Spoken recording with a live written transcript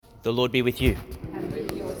The Lord be with you. And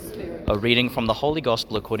with your spirit. A reading from the Holy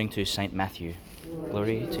Gospel according to St. Matthew.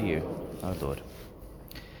 Glory to you, O Lord.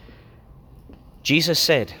 Jesus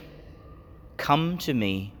said, "Come to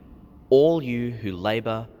me, all you who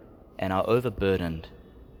labor and are overburdened,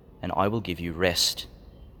 and I will give you rest.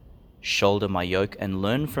 Shoulder my yoke and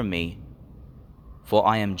learn from me, for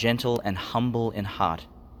I am gentle and humble in heart,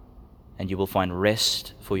 and you will find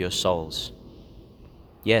rest for your souls.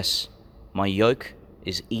 Yes, my yoke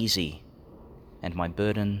is easy, and my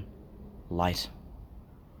burden light."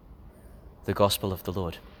 The Gospel of the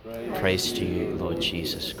Lord. Praise to you, Lord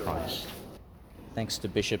Jesus Christ. Thanks to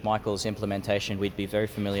Bishop Michael's implementation, we'd be very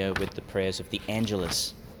familiar with the prayers of the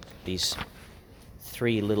Angelus, these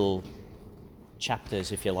three little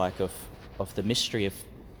chapters, if you like, of the mystery of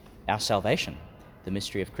our salvation, the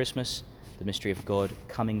mystery of Christmas, the mystery of God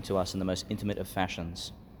coming to us in the most intimate of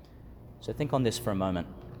fashions. So think on this for a moment.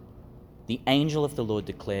 The angel of the Lord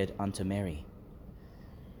declared unto Mary.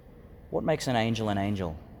 What makes an angel an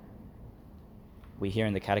angel? We hear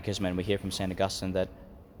in the Catechism and we hear from St. Augustine that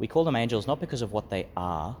we call them angels not because of what they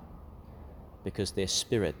are, because their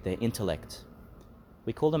spirit, their intellect.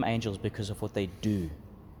 We call them angels because of what they do.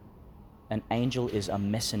 An angel is a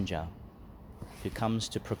messenger who comes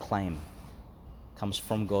to proclaim, comes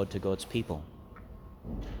from God to God's people.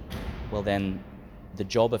 Well then, the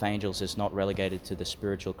job of angels is not relegated to the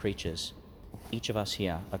spiritual creatures. Each of us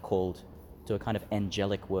here are called to a kind of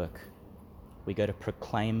angelic work. We go to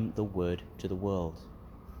proclaim the word to the world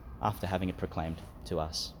after having it proclaimed to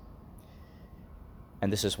us.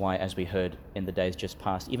 And this is why, as we heard in the days just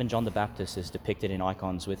past, even John the Baptist is depicted in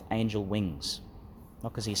icons with angel wings,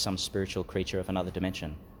 not because he's some spiritual creature of another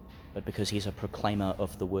dimension, but because he's a proclaimer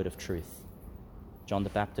of the word of truth. John the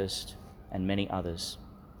Baptist and many others.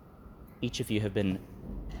 Each of you have been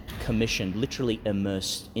commissioned, literally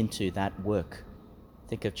immersed into that work.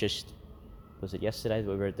 Think of just, was it yesterday that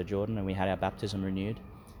we were at the Jordan and we had our baptism renewed?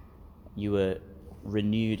 You were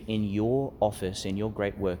renewed in your office, in your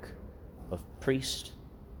great work of priest,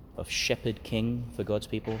 of shepherd king for God's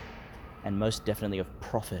people, and most definitely of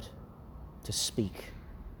prophet, to speak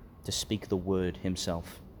the word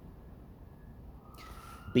himself.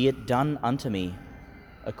 Be it done unto me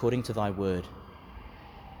according to thy word.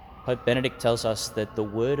 Pope Benedict tells us that the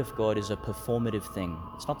word of God is a performative thing.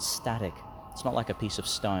 It's not static. It's not like a piece of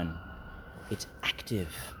stone. It's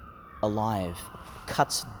active, alive,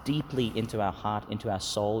 cuts deeply into our heart, into our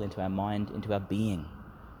soul, into our mind, into our being.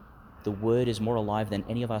 The word is more alive than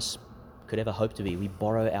any of us could ever hope to be. We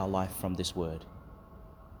borrow our life from this word.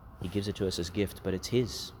 He gives it to us as gift, but it's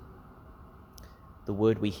his. The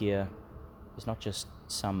word we hear is not just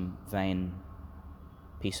some vain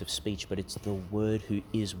piece of speech, but it's the word who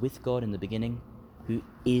is with God in the beginning, who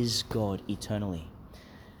is God eternally.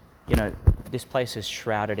 You know, this place is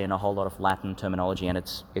shrouded in a whole lot of Latin terminology, and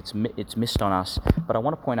it's missed on us. But I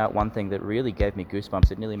want to point out one thing that really gave me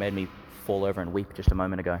goosebumps. It nearly made me fall over and weep just a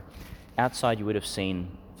moment ago. Outside, you would have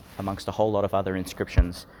seen, amongst a whole lot of other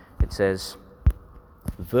inscriptions, it says,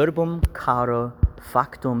 "Verbum caro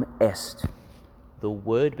factum est." The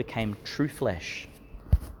word became true flesh.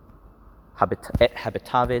 Et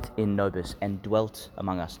habitavit in nobis, and dwelt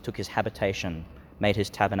among us, took his habitation, made his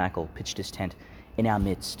tabernacle, pitched his tent in our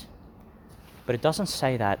midst. But it doesn't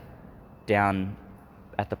say that down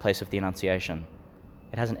at the place of the Annunciation.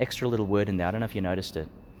 It has an extra little word in there. I don't know if you noticed it.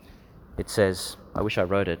 It says, I wish I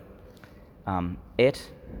wrote it, et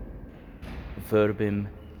verbum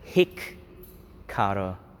hic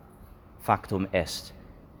caro factum est.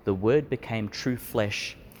 The word became true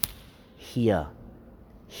flesh here.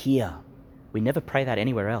 Here. We never pray that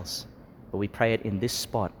anywhere else, but we pray it in this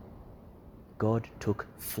spot. God took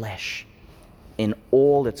flesh in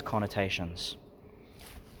all its connotations.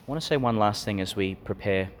 I want to say one last thing as we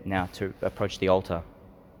prepare now to approach the altar.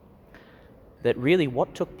 That really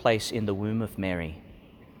what took place in the womb of Mary,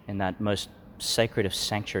 in that most sacred of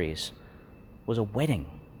sanctuaries, was a wedding.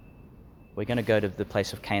 We're going to go to the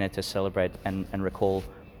place of Cana to celebrate and recall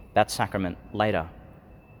that sacrament later.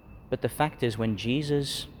 But the fact is, when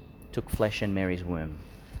Jesus took flesh in Mary's womb,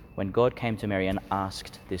 when God came to Mary and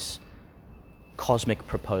asked this cosmic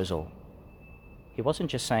proposal, he wasn't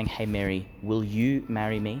just saying, "Hey Mary, will you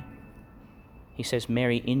marry me?" He says,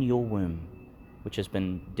 "Mary, in your womb, which has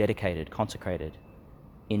been dedicated, consecrated,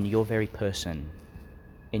 in your very person,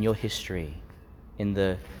 in your history, in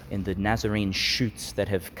the Nazarene shoots that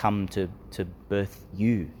have come to birth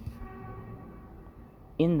you,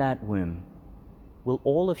 in that womb, will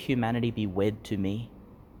all of humanity be wed to me?"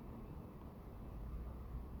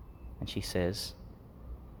 And she says,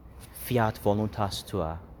 "Fiat voluntas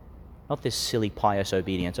tua." Not this silly pious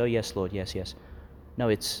obedience. Oh yes, Lord, yes, yes. No,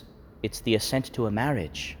 it's It's the assent to a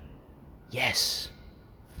marriage. Yes,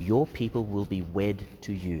 your people will be wed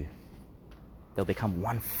to you. They'll become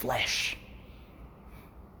one flesh,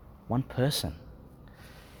 one person.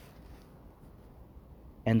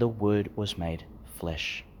 And the Word was made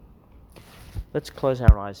flesh. Let's close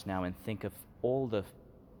our eyes now and think of all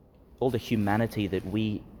the humanity that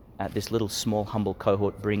we, at this little small humble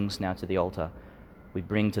cohort, brings now to the altar. We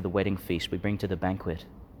bring to the wedding feast, we bring to the banquet.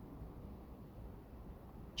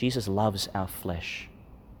 Jesus loves our flesh.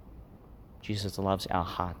 Jesus loves our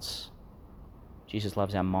hearts. Jesus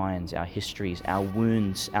loves our minds, our histories, our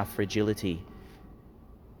wounds, our fragility.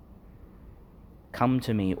 Come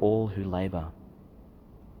to me, all who labor.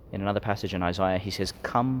 In another passage in Isaiah, he says,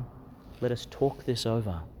 come, let us talk this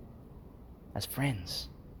over as friends.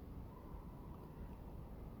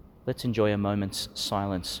 Let's enjoy a moment's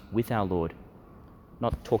silence with our Lord,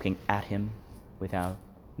 not talking at him with our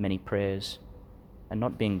many prayers, and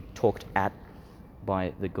not being talked at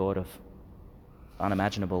by the God of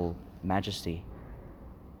unimaginable majesty,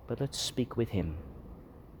 but let's speak with him,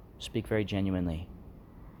 speak very genuinely,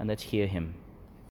 and let's hear him